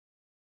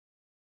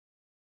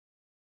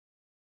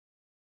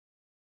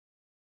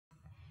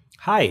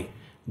Hi,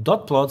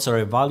 dot plots are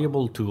a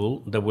valuable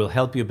tool that will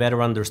help you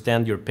better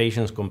understand your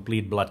patient's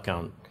complete blood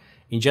count.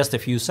 In just a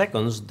few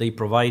seconds, they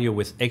provide you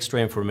with extra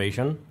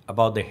information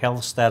about the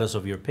health status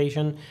of your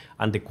patient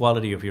and the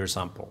quality of your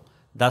sample,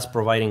 thus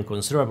providing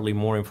considerably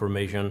more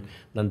information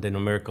than the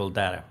numerical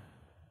data.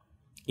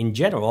 In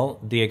general,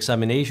 the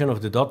examination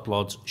of the dot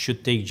plots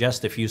should take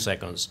just a few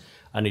seconds,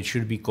 and it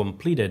should be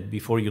completed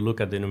before you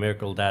look at the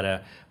numerical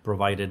data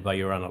provided by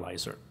your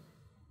analyzer.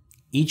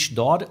 Each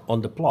dot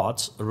on the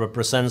plots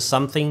represents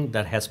something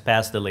that has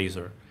passed the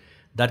laser.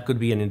 That could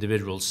be an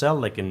individual cell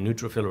like a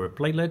neutrophil or a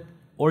platelet,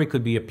 or it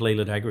could be a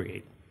platelet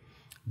aggregate.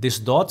 These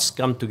dots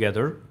come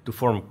together to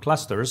form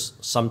clusters,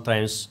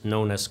 sometimes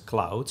known as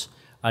clouds,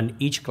 and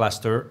each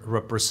cluster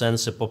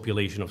represents a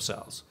population of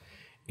cells.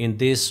 In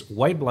this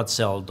white blood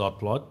cell dot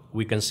plot,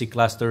 we can see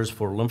clusters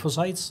for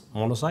lymphocytes,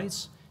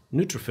 monocytes,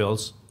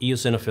 neutrophils,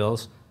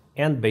 eosinophils,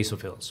 and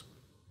basophils.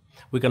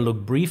 We can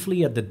look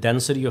briefly at the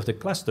density of the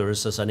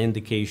clusters as an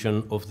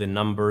indication of the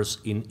numbers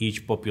in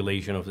each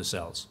population of the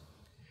cells.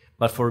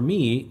 But for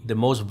me, the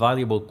most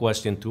valuable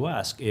question to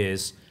ask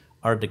is,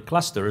 are the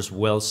clusters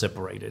well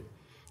separated?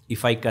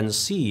 If I can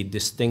see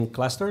distinct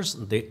clusters,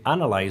 the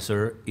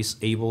analyzer is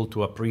able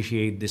to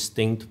appreciate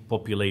distinct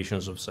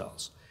populations of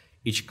cells.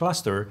 Each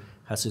cluster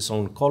has its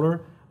own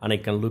color, and I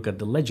can look at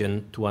the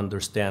legend to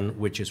understand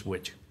which is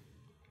which.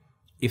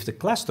 If the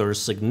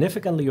clusters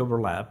significantly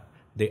overlap,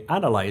 the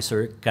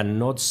analyzer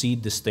cannot see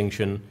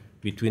distinction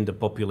between the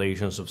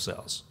populations of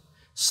cells.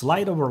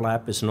 Slight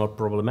overlap is not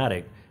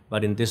problematic,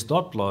 but in this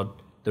dot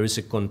plot, there is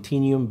a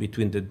continuum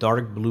between the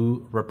dark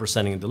blue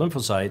representing the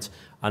lymphocytes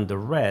and the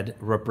red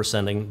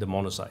representing the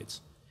monocytes.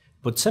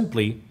 Put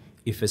simply,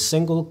 if a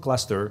single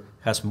cluster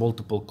has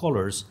multiple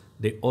colors,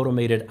 the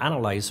automated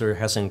analyzer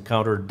has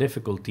encountered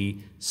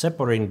difficulty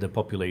separating the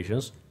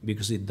populations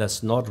because it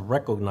does not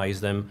recognize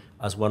them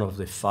as one of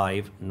the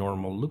 5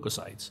 normal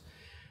leukocytes.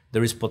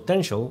 There is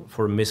potential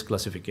for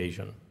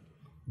misclassification.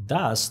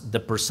 Thus, the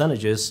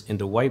percentages in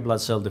the white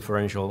blood cell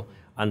differential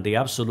and the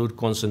absolute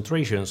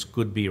concentrations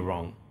could be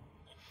wrong.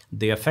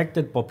 The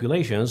affected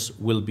populations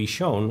will be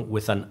shown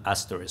with an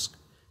asterisk.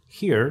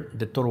 Here,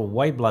 the total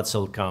white blood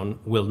cell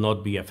count will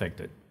not be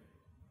affected.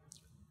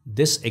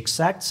 This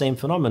exact same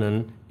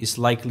phenomenon is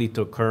likely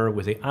to occur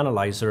with the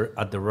analyzer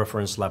at the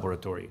reference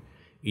laboratory.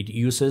 It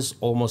uses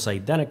almost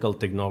identical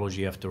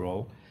technology after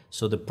all,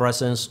 so the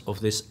presence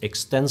of these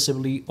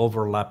extensively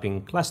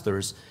overlapping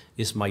clusters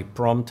is my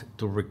prompt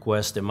to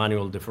request a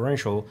manual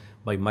differential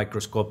by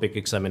microscopic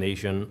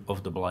examination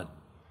of the blood.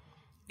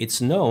 It's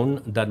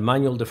known that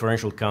manual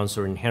differential counts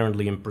are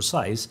inherently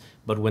imprecise,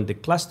 but when the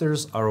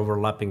clusters are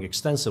overlapping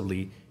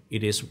extensively,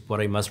 it is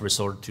what I must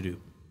resort to do.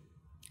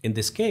 In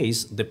this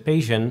case, the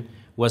patient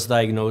was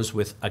diagnosed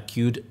with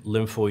acute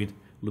lymphoid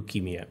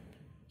leukemia.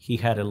 He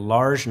had a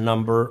large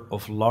number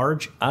of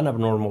large and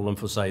abnormal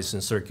lymphocytes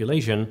in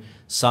circulation,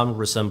 some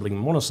resembling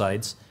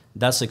monocytes,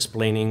 thus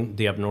explaining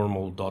the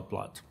abnormal dot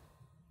plot.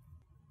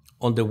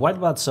 On the white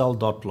blood cell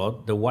dot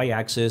plot, the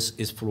y-axis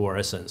is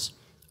fluorescence.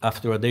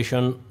 After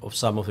addition of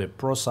some of the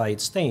ProCyte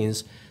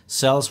stains,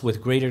 cells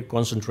with greater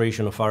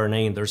concentration of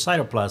RNA in their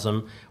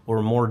cytoplasm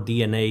or more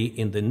DNA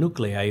in the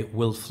nuclei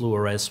will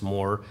fluoresce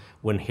more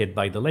when hit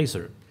by the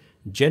laser.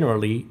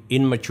 Generally,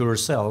 immature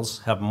cells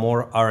have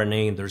more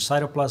RNA in their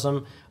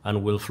cytoplasm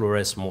and will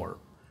fluoresce more.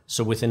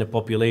 So within a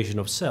population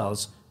of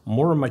cells,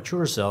 more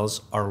mature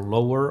cells are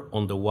lower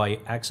on the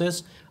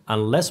y-axis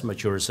and less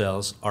mature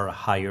cells are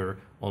higher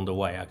on the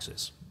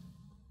y-axis.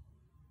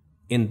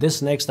 In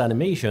this next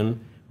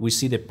animation, we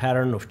see the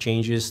pattern of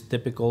changes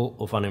typical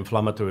of an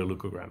inflammatory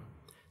leukogram.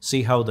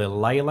 See how the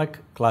lilac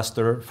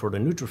cluster for the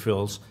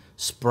neutrophils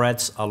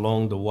spreads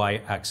along the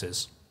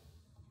y-axis.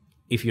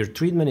 If your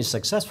treatment is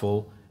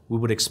successful, we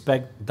would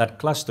expect that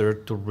cluster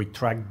to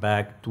retract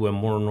back to a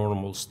more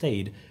normal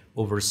state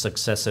over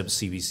successive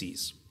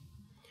CBCs.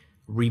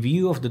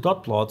 Review of the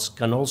dot plots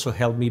can also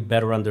help me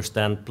better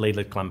understand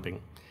platelet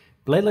clumping.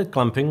 Platelet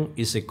clumping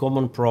is a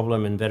common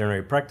problem in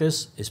veterinary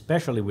practice,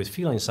 especially with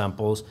feline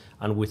samples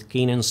and with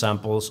canine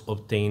samples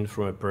obtained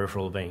from a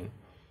peripheral vein.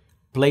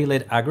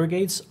 Platelet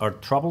aggregates are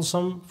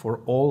troublesome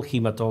for all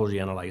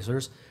hematology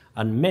analyzers,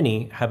 and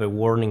many have a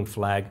warning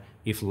flag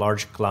if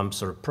large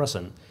clumps are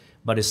present,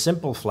 but a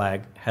simple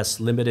flag has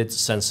limited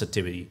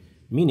sensitivity,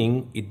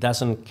 meaning it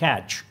doesn't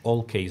catch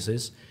all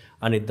cases,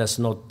 and it does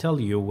not tell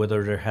you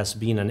whether there has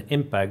been an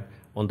impact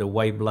on the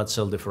white blood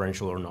cell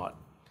differential or not.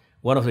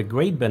 One of the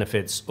great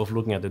benefits of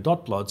looking at the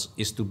dot plots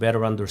is to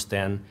better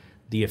understand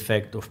the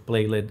effect of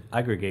platelet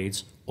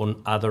aggregates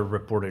on other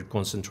reported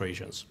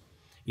concentrations.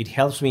 It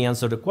helps me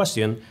answer the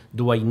question,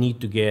 do I need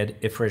to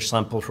get a fresh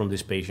sample from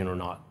this patient or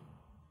not?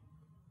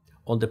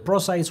 On the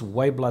ProCyte's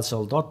white blood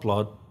cell dot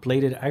plot,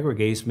 platelet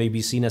aggregates may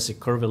be seen as a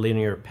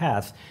curvilinear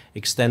path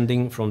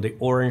extending from the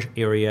orange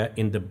area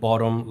in the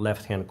bottom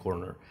left-hand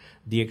corner.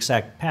 The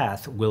exact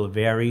path will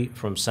vary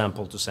from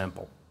sample to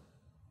sample.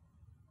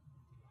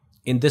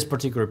 In this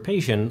particular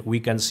patient,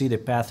 we can see the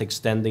path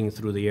extending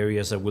through the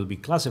areas that will be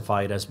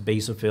classified as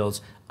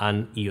basophils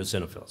and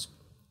eosinophils.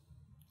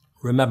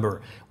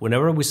 Remember,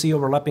 whenever we see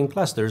overlapping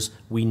clusters,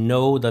 we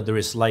know that there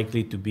is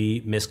likely to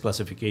be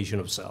misclassification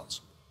of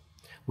cells.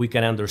 We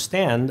can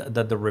understand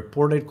that the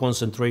reported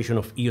concentration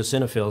of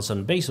eosinophils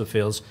and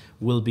basophils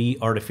will be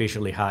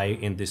artificially high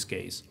in this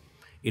case.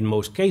 In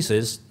most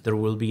cases, there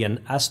will be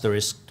an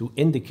asterisk to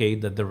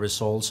indicate that the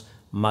results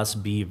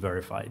must be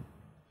verified.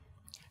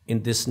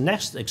 In this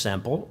next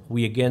example,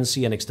 we again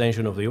see an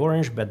extension of the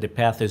orange, but the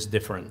path is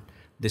different.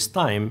 This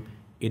time,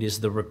 it is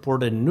the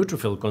reported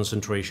neutrophil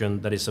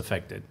concentration that is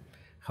affected.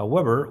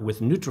 However,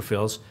 with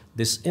neutrophils,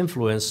 this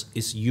influence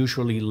is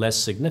usually less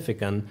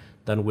significant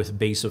than with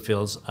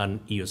basophils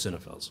and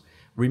eosinophils.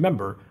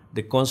 Remember,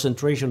 the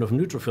concentration of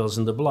neutrophils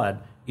in the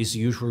blood is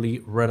usually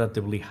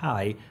relatively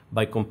high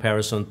by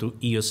comparison to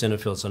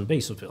eosinophils and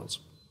basophils.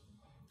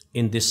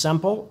 In this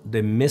sample,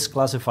 the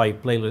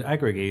misclassified platelet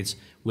aggregates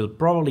will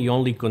probably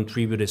only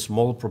contribute a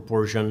small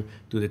proportion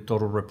to the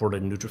total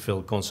reported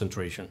neutrophil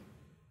concentration.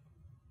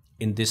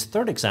 In this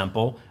third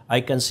example,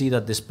 I can see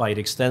that despite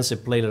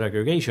extensive platelet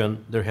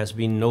aggregation, there has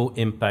been no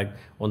impact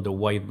on the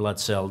white blood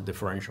cell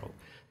differential.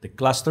 The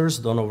clusters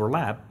don't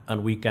overlap,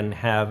 and we can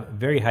have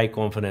very high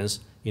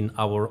confidence in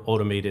our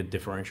automated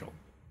differential.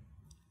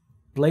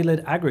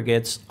 Platelet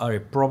aggregates are a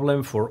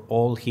problem for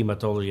all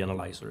hematology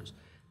analyzers.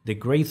 The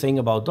great thing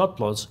about dot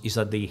plots is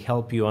that they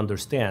help you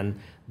understand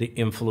the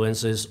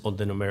influences on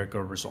the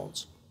numerical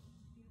results.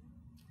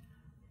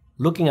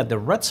 Looking at the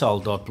red cell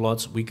dot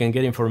plots, we can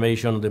get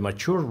information on the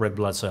mature red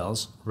blood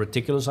cells,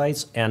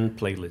 reticulocytes, and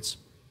platelets.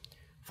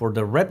 For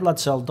the red blood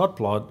cell dot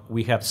plot,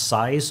 we have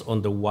size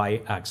on the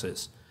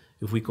y-axis.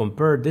 If we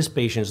compare this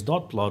patient's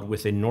dot plot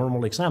with a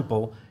normal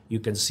example, you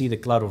can see the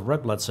cloud of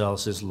red blood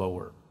cells is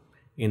lower.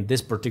 In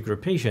this particular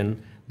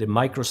patient, the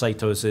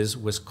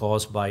microcytosis was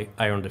caused by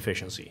iron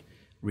deficiency.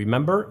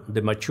 Remember,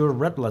 the mature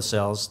red blood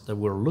cells that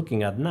we're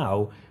looking at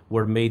now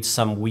were made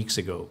some weeks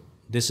ago.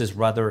 This is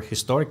rather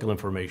historical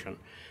information.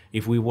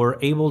 If we were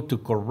able to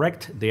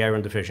correct the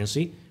iron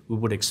deficiency, we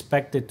would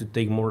expect it to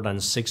take more than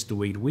 6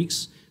 to 8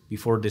 weeks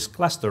before this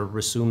cluster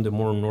resumed a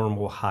more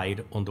normal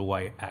height on the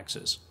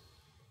y-axis.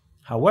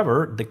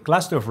 However, the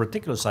cluster of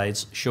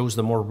reticulocytes shows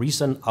the more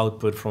recent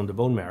output from the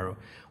bone marrow.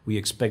 We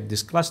expect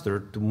this cluster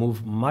to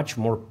move much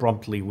more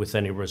promptly with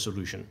any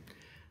resolution.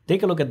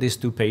 Take a look at these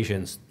two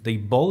patients. They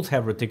both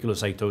have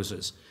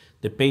reticulocytosis.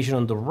 The patient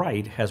on the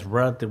right has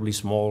relatively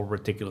small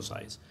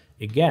reticulocytes.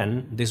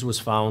 Again, this was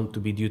found to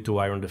be due to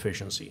iron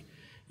deficiency.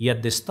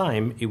 Yet this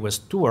time, it was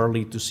too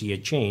early to see a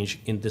change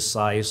in the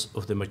size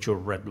of the mature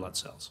red blood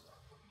cells.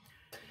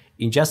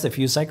 In just a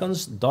few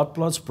seconds, dot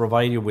plots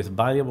provide you with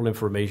valuable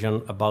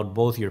information about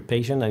both your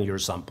patient and your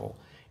sample.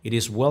 It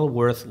is well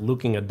worth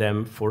looking at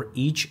them for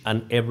each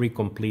and every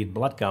complete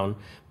blood count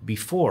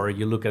before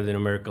you look at the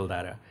numerical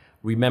data.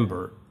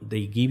 Remember,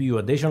 they give you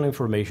additional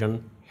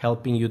information,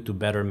 helping you to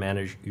better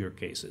manage your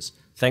cases.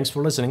 Thanks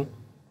for listening.